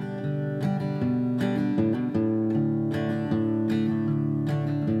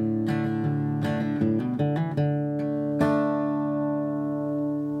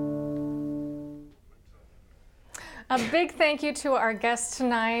 A big thank you to our guests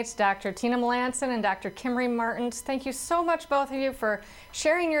tonight, Dr. Tina Melanson and Dr. Kimberly Martins. Thank you so much, both of you, for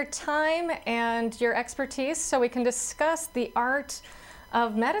sharing your time and your expertise so we can discuss the art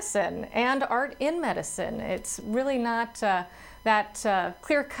of medicine and art in medicine. It's really not that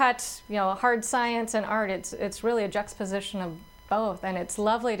clear-cut, hard science and art. It's really a juxtaposition of both, and it's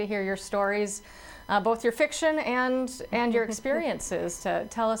lovely to hear your stories, both your fiction and your experiences, to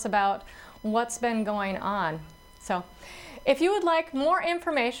tell us about what's been going on. So, if you would like more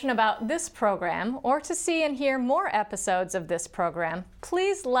information about this program or to see and hear more episodes of this program,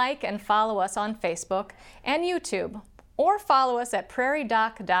 please like and follow us on Facebook and YouTube, or follow us at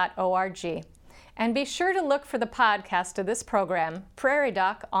prairiedoc.org. And be sure to look for the podcast of this program, Prairie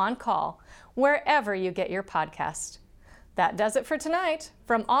Doc On Call, wherever you get your podcast. That does it for tonight.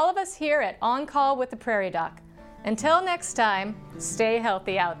 From all of us here at On Call with the Prairie Doc. Until next time, stay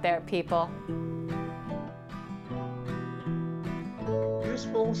healthy out there, people.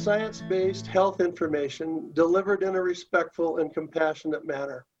 Useful, science-based health information delivered in a respectful and compassionate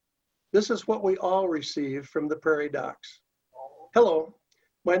manner. This is what we all receive from the Prairie Docs. Hello,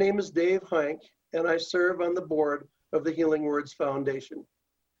 my name is Dave Heinck, and I serve on the board of the Healing Words Foundation.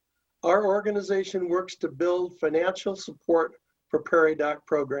 Our organization works to build financial support for Prairie Doc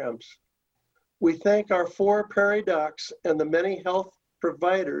programs. We thank our 4 Prairie Docs and the many health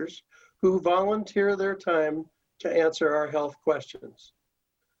providers who volunteer their time to answer our health questions.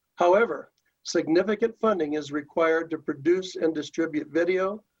 However, significant funding is required to produce and distribute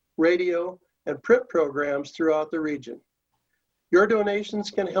video, radio, and print programs throughout the region. Your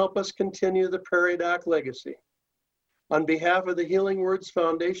donations can help us continue the Prairie Doc legacy. On behalf of the Healing Words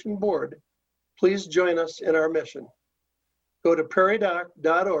Foundation Board, please join us in our mission. Go to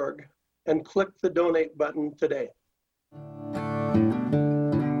prairiedoc.org and click the donate button today.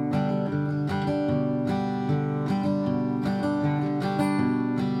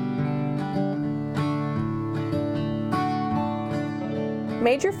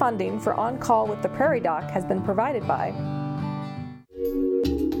 Major funding for On Call with the Prairie Doc has been provided by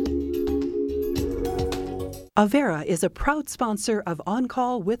Avera is a proud sponsor of On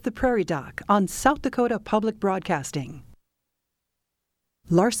Call with the Prairie Doc on South Dakota Public Broadcasting.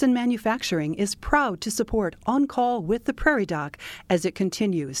 Larson Manufacturing is proud to support On Call with the Prairie Doc as it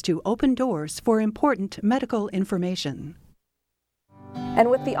continues to open doors for important medical information. And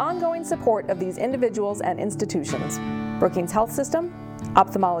with the ongoing support of these individuals and institutions, Brookings Health System,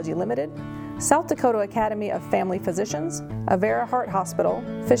 Ophthalmology Limited, South Dakota Academy of Family Physicians, Avera Heart Hospital,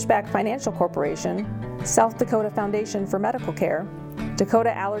 Fishback Financial Corporation, South Dakota Foundation for Medical Care,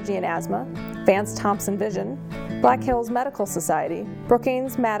 Dakota Allergy and Asthma, Vance Thompson Vision, Black Hills Medical Society,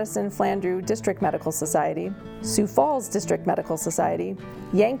 Brookings Madison Flandreau District Medical Society, Sioux Falls District Medical Society,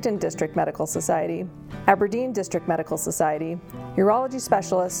 Yankton District Medical Society, Aberdeen District Medical Society, Urology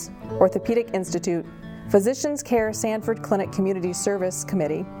Specialists, Orthopedic Institute, Physicians Care Sanford Clinic Community Service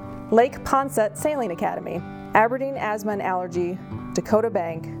Committee, Lake Ponset Sailing Academy, Aberdeen Asthma and Allergy, Dakota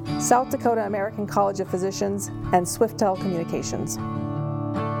Bank, South Dakota American College of Physicians, and Swiftel Communications.